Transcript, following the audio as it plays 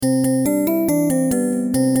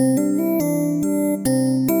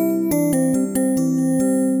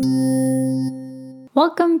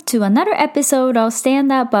welcome to another episode of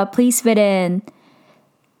Stand Up But Please Fit In.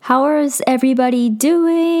 How is everybody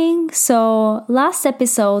doing? So last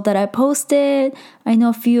episode that I posted, I know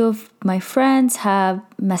a few of my friends have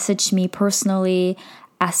messaged me personally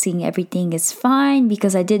asking everything is fine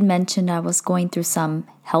because I did mention I was going through some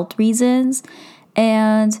health reasons.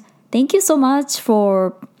 And thank you so much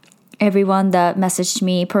for everyone that messaged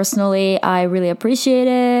me personally. I really appreciate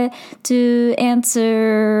it to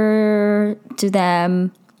answer to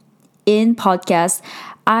them in podcast.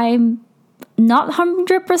 I'm not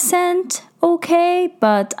 100% okay,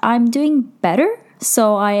 but I'm doing better.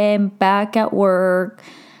 So I am back at work,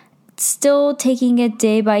 still taking it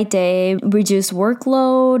day by day, reduce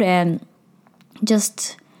workload, and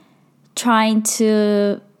just trying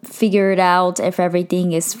to figure it out if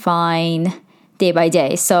everything is fine day by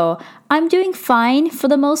day. So I'm doing fine for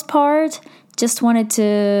the most part. Just wanted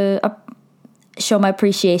to show my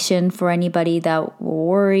appreciation for anybody that were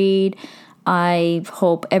worried. I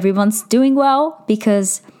hope everyone's doing well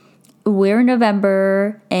because we're in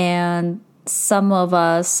November and some of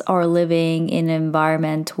us are living in an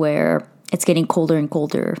environment where it's getting colder and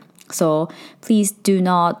colder. So please do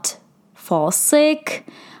not fall sick.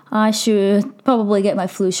 I should probably get my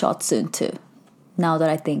flu shot soon too, now that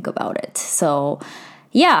I think about it. So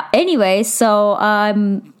yeah, anyway, so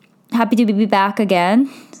I'm happy to be back again.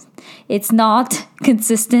 It's not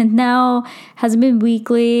consistent now, hasn't been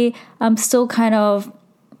weekly. I'm still kind of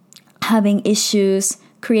having issues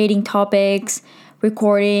creating topics,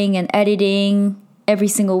 recording and editing every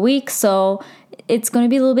single week. So it's going to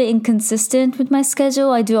be a little bit inconsistent with my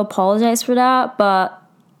schedule. I do apologize for that, but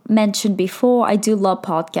mentioned before, I do love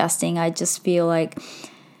podcasting. I just feel like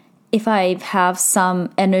if I have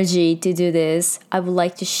some energy to do this, I would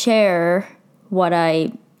like to share what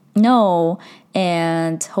I know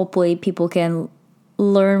and hopefully people can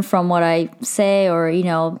learn from what I say or,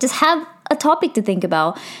 just have a topic to think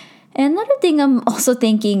about. And another thing I'm also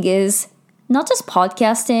thinking is not just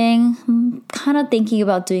podcasting, I'm kind of thinking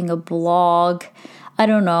about doing a blog. I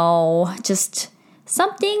don't know, just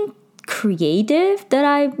something creative that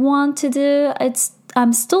I want to do.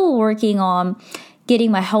 I'm still working on getting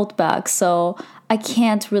my health back, so I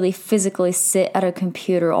can't really physically sit at a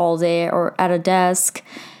computer all day or at a desk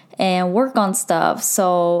and work on stuff.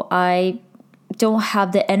 So I don't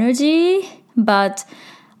have the energy, but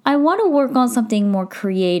I want to work on something more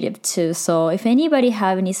creative too. So if anybody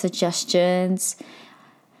have any suggestions,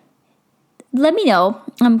 let me know.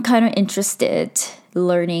 I'm kind of interested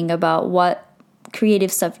learning about what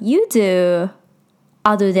creative stuff you do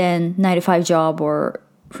other than 9-to-5 job or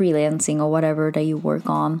freelancing or whatever that you work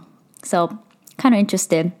on. So kind of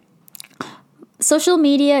interested. Social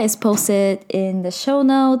media is posted in the show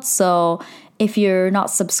notes. So if you're not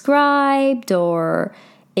subscribed or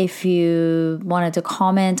if you wanted to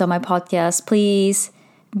comment on my podcast, please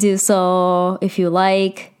do so. If you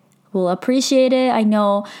like, we'll appreciate it. I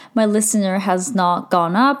know my listener has not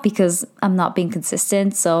gone up because I'm not being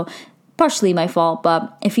consistent. So partially my fault.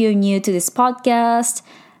 But if you're new to this podcast,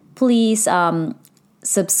 please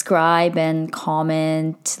subscribe and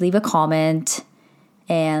comment, leave a comment.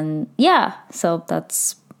 And yeah, so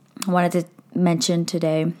that's I wanted to mention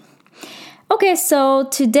today. Okay, so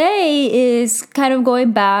today is kind of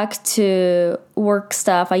going back to work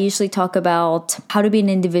stuff. I usually talk about how to be an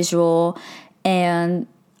individual, and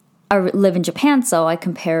I live in Japan, so I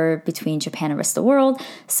compare between Japan and the rest of the world.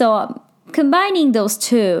 So combining those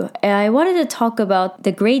two, I wanted to talk about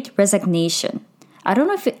the Great Resignation. I don't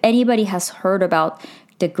know if anybody has heard about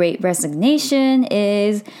the Great Resignation.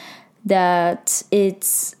 Is that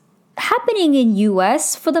it's happening in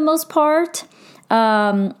US for the most part.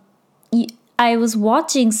 I was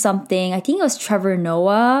watching something, I think it was Trevor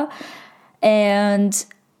Noah, and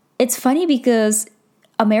it's funny because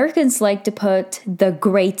Americans like to put the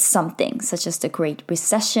great something, such as the Great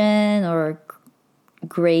Recession or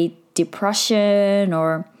Great Depression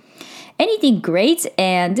or anything great,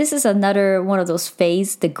 and this is another one of those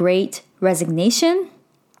phases, the Great Resignation.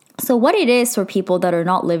 So what it is for people that are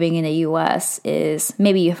not living in the US is,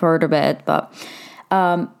 maybe you've heard of it, but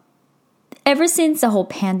ever since the whole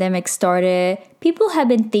pandemic started, people have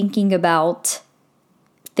been thinking about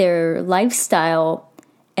their lifestyle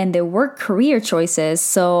and their work career choices.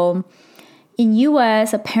 So in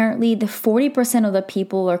US, apparently the 40% of the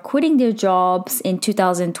people are quitting their jobs in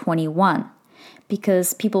 2021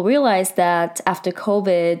 because people realize that after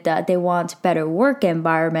COVID that they want better work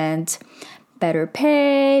environment, better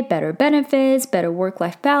pay, better benefits, better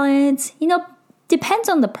work-life balance. Depends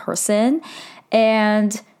on the person.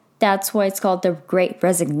 And that's why it's called the Great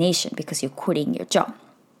Resignation, because you're quitting your job.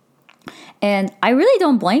 And I really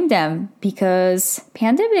don't blame them because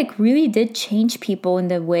pandemic really did change people in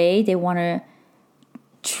the way they want to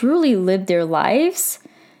truly live their lives.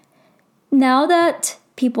 Now that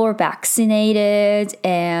people are vaccinated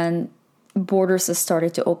and borders have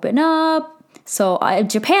started to open up. So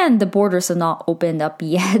Japan, the borders are not opened up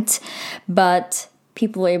yet, but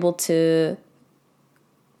people are able to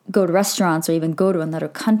go to restaurants or even go to another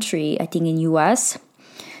country, I think in US.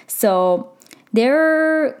 So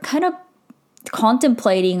they're kind of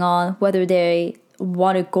contemplating on whether they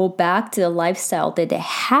want to go back to the lifestyle that they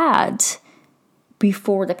had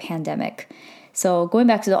before the pandemic. So going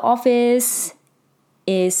back to the office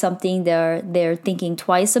is something they're thinking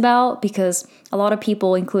twice about because a lot of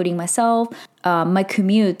people, including myself, my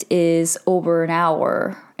commute is over an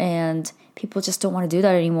hour and people just don't want to do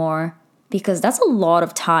that anymore because that's a lot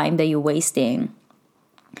of time that you're wasting.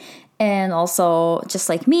 And also, just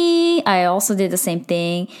like me, I also did the same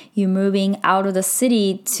thing. You're moving out of the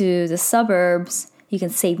city to the suburbs. You can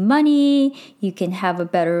save money. You can have a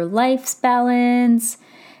better life balance.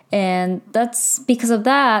 And that's because of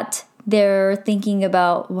that, they're thinking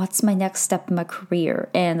about what's my next step in my career.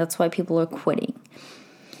 And that's why people are quitting.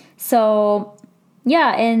 So,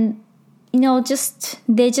 yeah, and,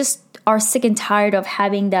 they just are sick and tired of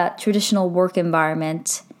having that traditional work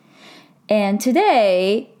environment. And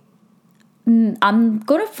today, I'm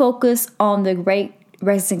going to focus on the Great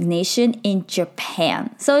Resignation in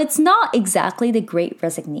Japan. So it's not exactly the Great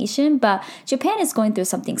Resignation, but Japan is going through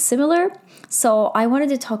something similar. So I wanted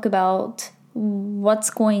to talk about what's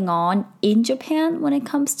going on in Japan when it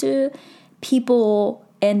comes to people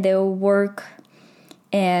and their work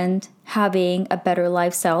and having a better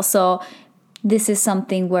lifestyle. So this is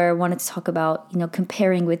something where I wanted to talk about,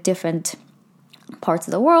 comparing with different parts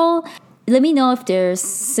of the world. Let me know if there's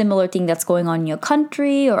similar thing that's going on in your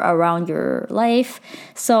country or around your life.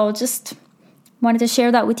 So just wanted to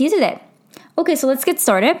share that with you today. Okay, so let's get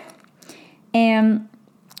started. And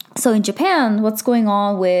so in Japan, what's going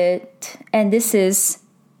on with, and this is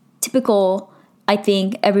typical, I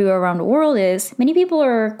think, everywhere around the world, is many people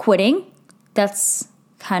are quitting. That's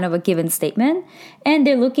kind of a given statement. And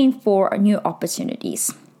they're looking for new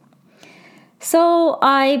opportunities. So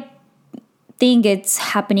I think it's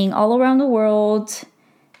happening all around the world.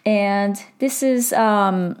 And this is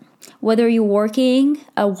whether you're working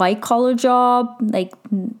a white collar job, like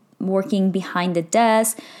working behind the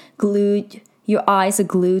desk, your eyes are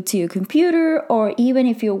glued to your computer, or even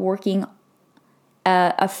if you're working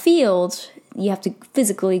a field, you have to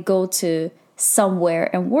physically go to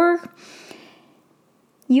somewhere and work.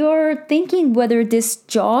 You're thinking whether this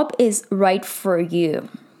job is right for you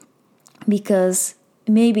because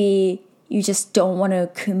maybe you just don't want to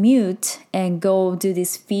commute and go do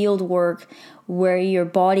this field work where your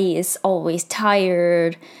body is always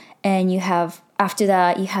tired and after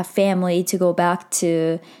that you have family to go back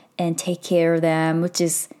to and take care of them, which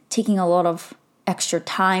is taking a lot of extra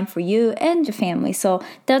time for you and your family. So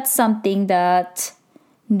that's something that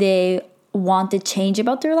they want to change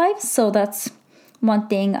about their life. So that's one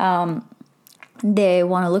thing they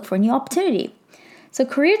want to look for a new opportunity. So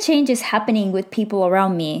career change is happening with people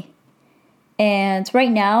around me. And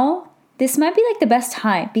right now, this might be like the best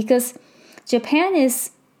time because Japan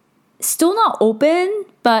is still not open,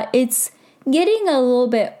 but it's getting a little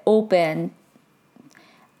bit open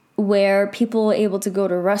where people are able to go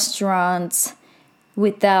to restaurants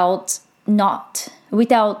without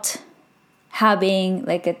having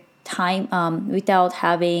like a time, without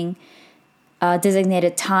having a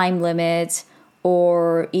designated time limit,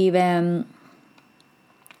 or even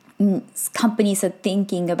companies are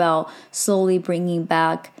thinking about slowly bringing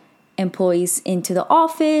back employees into the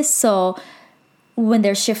office. So when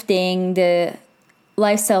they're shifting the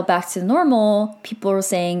lifestyle back to normal, people are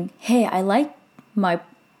saying, hey, I like my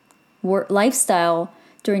work lifestyle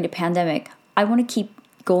during the pandemic. I want to keep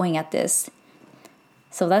going at this.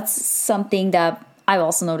 So that's something that I've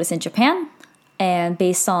also noticed in Japan. And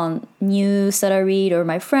based on news that I read or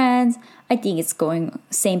my friends, I think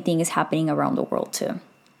same thing is happening around the world too.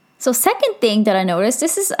 So second thing that I noticed,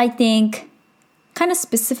 this is, I think, kind of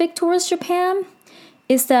specific towards Japan,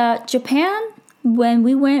 is that Japan, when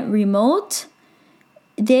we went remote,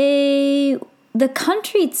 the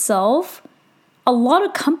country itself, a lot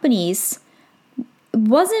of companies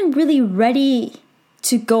wasn't really ready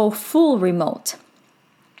to go full remote.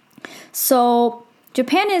 So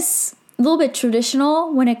Japan is a little bit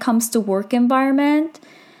traditional when it comes to work environment,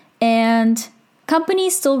 and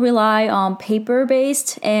companies still rely on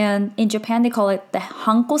paper-based, and in Japan they call it the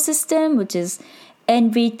Hanko system, which is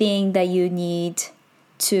everything that you need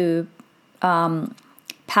to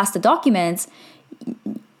pass the documents.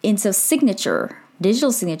 instead of signature,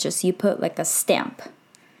 digital signatures, you put like a stamp.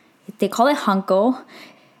 They call it hanko,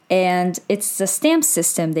 and it's the stamp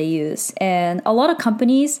system they use. And a lot of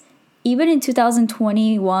companies, even in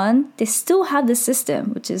 2021, they still have this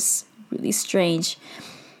system, which is really strange.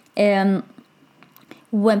 And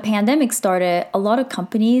when pandemic started, a lot of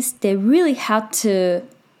companies, they really had to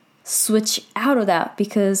switch out of that,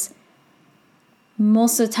 because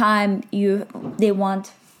most of the time they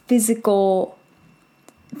want physical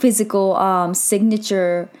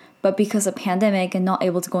signature, but because of pandemic and not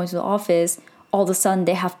able to go into the office, all of a sudden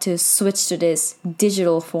they have to switch to this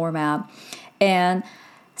digital format. And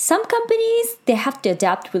some companies, they have to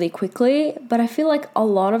adapt really quickly, but I feel like a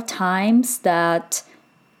lot of times that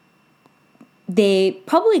they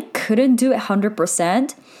probably couldn't do it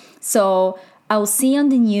 100%. So I will see on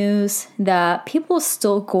the news that people are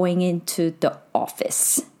still going into the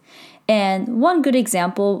office. And one good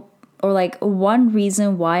example, or like one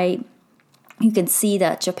reason why you can see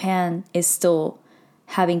that Japan is still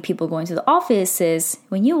having people going to the office, is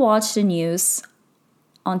when you watch the news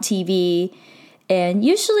on TV, and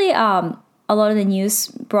usually a lot of the news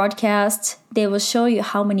broadcasts, they will show you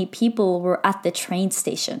how many people were at the train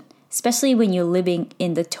station, especially when you're living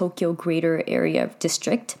in the Tokyo greater area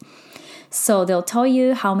district. So they'll tell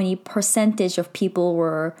you how many percentage of people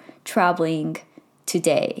were traveling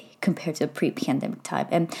today compared to pre-pandemic time.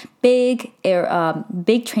 And big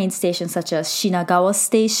train stations such as Shinagawa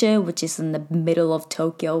Station, which is in the middle of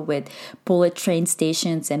Tokyo with bullet train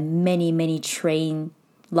stations and many, many train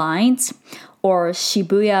lines, or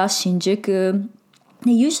Shibuya, Shinjuku,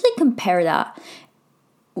 they usually compare that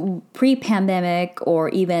pre-pandemic or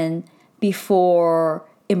even before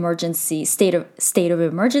emergency, state of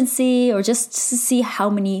emergency, or just to see how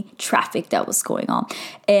many traffic that was going on.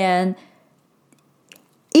 And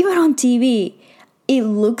even on TV, it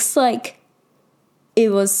looks like it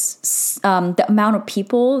was the amount of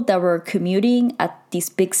people that were commuting at these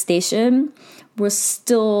big stations was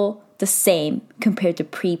still the same compared to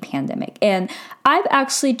pre-pandemic. And I've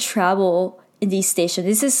actually traveled in these stations.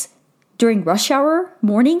 This is during rush hour,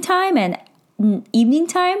 morning time and evening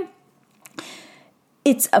time.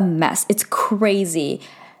 It's a mess. It's crazy.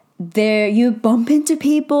 There you bump into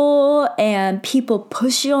people and people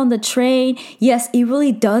push you on the train. Yes, it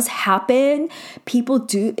really does happen. People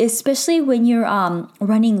do, especially when you're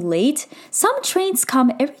running late. Some trains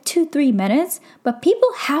come every 2-3 minutes, but people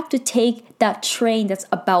have to take that train that's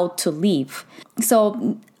about to leave.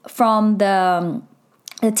 So from the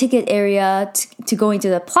ticket area to go into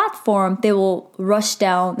the platform, they will rush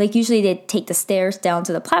down. Like usually they take the stairs down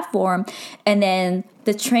to the platform, and then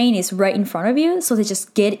the train is right in front of you. So they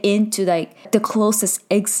just get into like the closest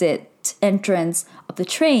exit entrance of the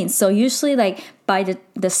train. So usually like by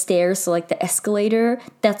the stairs, so like the escalator,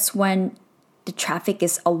 that's when the traffic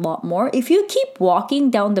is a lot more. If you keep walking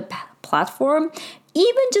down the platform,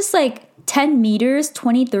 even just like 10 meters,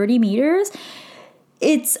 20, 30 meters,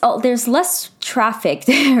 there's less traffic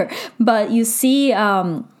there, but you see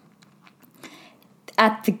at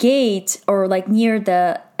the gate or like near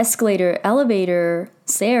the escalator, elevator,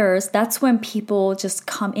 stairs, that's when people just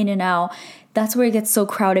come in and out. That's where it gets so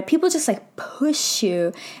crowded. People just like push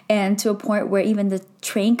you, and to a point where even the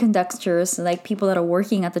train conductors, like people that are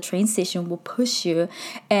working at the train station, will push you.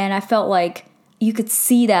 And I felt like you could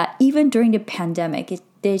see that even during the pandemic,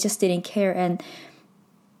 they just didn't care. And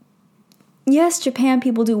yes, Japan,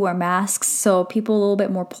 people do wear masks, so people are a little bit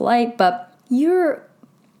more polite, but you're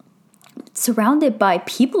surrounded by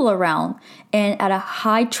people around, and at a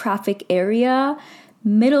high traffic area,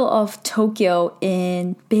 middle of Tokyo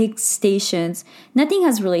in big stations, nothing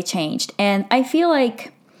has really changed. And I feel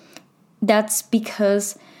like that's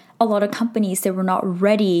because a lot of companies, they were not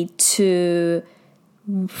ready to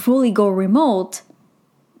fully go remote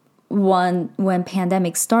when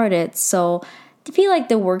pandemic started. So I feel like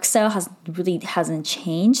the work style hasn't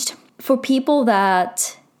changed. For people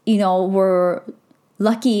that, were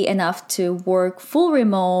lucky enough to work full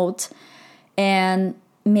remote, and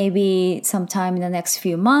maybe sometime in the next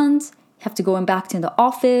few months have to go back to the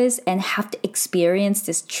office and have to experience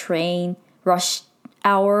this train rush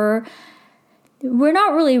hour, we're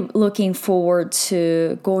not really looking forward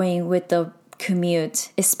to going with the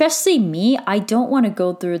commute. Especially me, I don't want to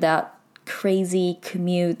go through that crazy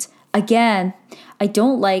commute. Again, I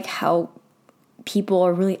don't like how people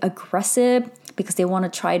are really aggressive because they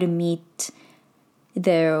want to try to meet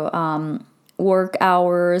their work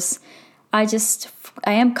hours. I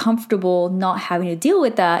am comfortable not having to deal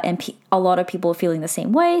with that, and a lot of people are feeling the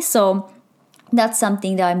same way. So that's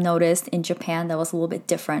something that I've noticed in Japan that was a little bit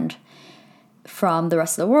different from the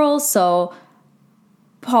rest of the world. So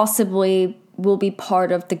possibly will be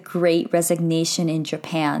part of the Great Resignation in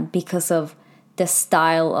Japan because of the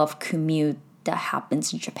style of commute that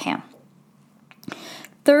happens in Japan.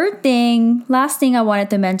 Last thing I wanted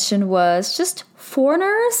to mention was just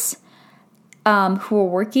foreigners who were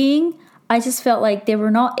working. I just felt like they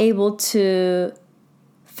were not able to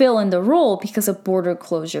fill in the role because of border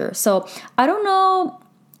closure. So I don't know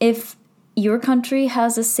if your country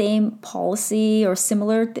has the same policy or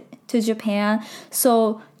similar to Japan.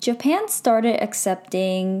 So Japan started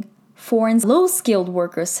accepting foreign low-skilled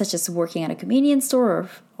workers, such as working at a convenience store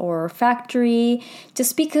or factory,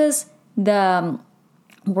 just because the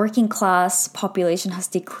working class population has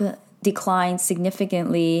declined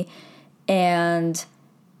significantly, and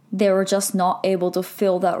they were just not able to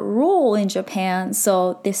fill that role in Japan.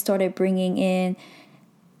 So they started bringing in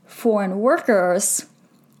foreign workers,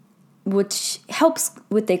 which helps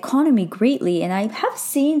with the economy greatly. And I have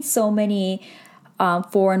seen so many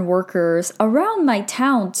foreign workers around my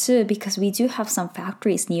town too, because we do have some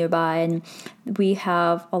factories nearby, and we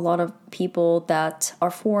have a lot of people that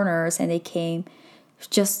are foreigners and they came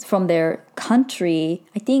just from their country.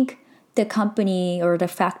 I think the company or the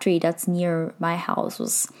factory that's near my house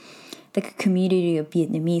was like a community of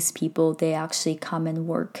Vietnamese people. They actually come and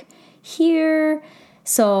work here.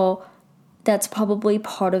 So that's probably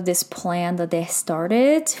part of this plan that they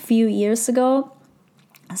started a few years ago,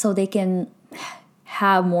 so they can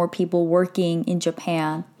have more people working in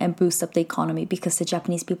Japan and boost up the economy, because the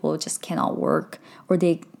Japanese people just cannot work, or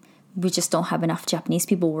we just don't have enough Japanese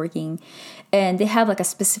people working. And they have like a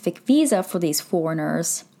specific visa for these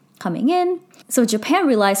foreigners coming in. So Japan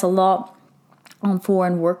relies a lot on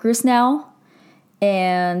foreign workers now.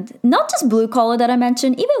 And not just blue collar that I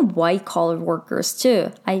mentioned, even white collar workers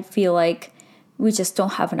too. I feel like we just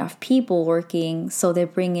don't have enough people working, so they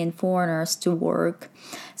bring in foreigners to work.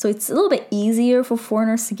 So it's a little bit easier for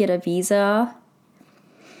foreigners to get a visa.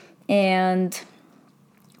 And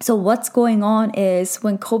so what's going on is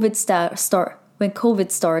when COVID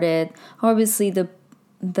started, obviously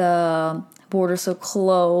the borders are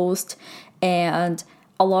closed, and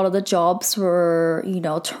a lot of the jobs were,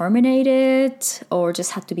 terminated or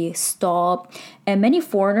just had to be stopped. And many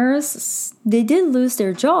foreigners, they did lose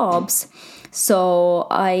their jobs. So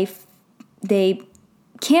they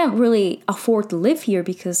can't really afford to live here,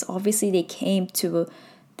 because obviously they came to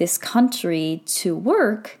this country to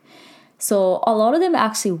work. So a lot of them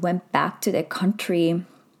actually went back to their country.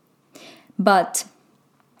 But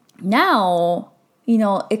now,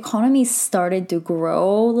 economy started to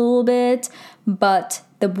grow a little bit, but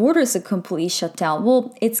the borders are completely shut down.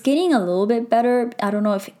 Well, it's getting a little bit better. I don't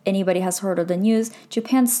know if anybody has heard of the news.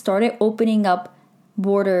 Japan started opening up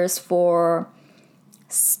borders for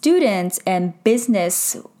students and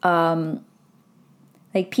business,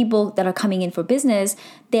 like people that are coming in for business.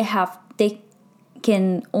 They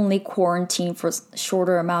can only quarantine for a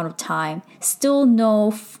shorter amount of time. Still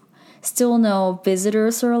no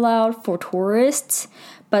visitors are allowed for tourists,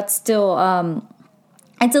 but still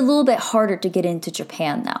it's a little bit harder to get into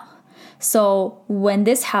Japan now. So when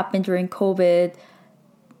this happened during COVID,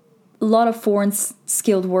 a lot of foreign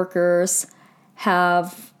skilled workers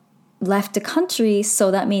have left the country,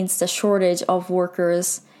 so that means the shortage of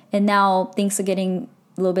workers, and now things are getting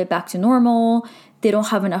a little bit back to normal. They don't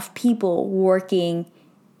have enough people working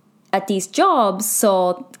at these jobs,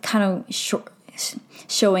 so kind of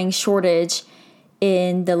showing shortage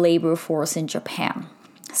in the labor force in Japan.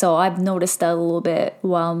 So I've noticed that a little bit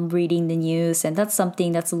while I'm reading the news, and that's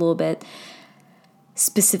something that's a little bit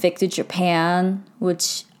specific to Japan,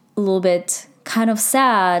 which a little bit kind of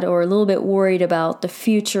sad or a little bit worried about the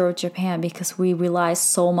future of Japan, because we rely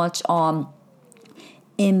so much on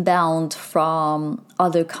inbound from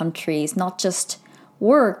other countries, not just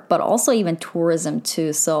work, but also even tourism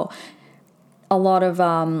too. So a lot of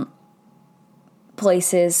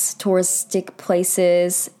touristic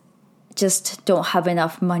places just don't have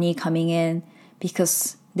enough money coming in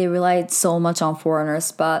because they relied so much on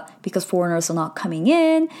foreigners. But because foreigners are not coming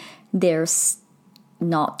in, they're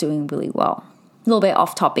not doing really well. A little bit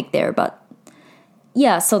off topic there, but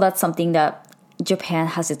yeah, so that's something that Japan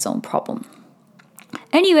has its own problem.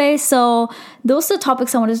 Anyway, so those are the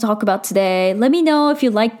topics I wanted to talk about today. Let me know if you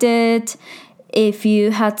liked it, if you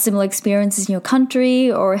had similar experiences in your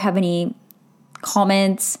country, or have any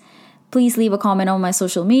comments. Please leave a comment on my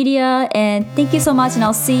social media. And thank you so much, and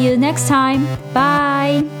I'll see you next time.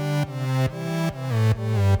 Bye!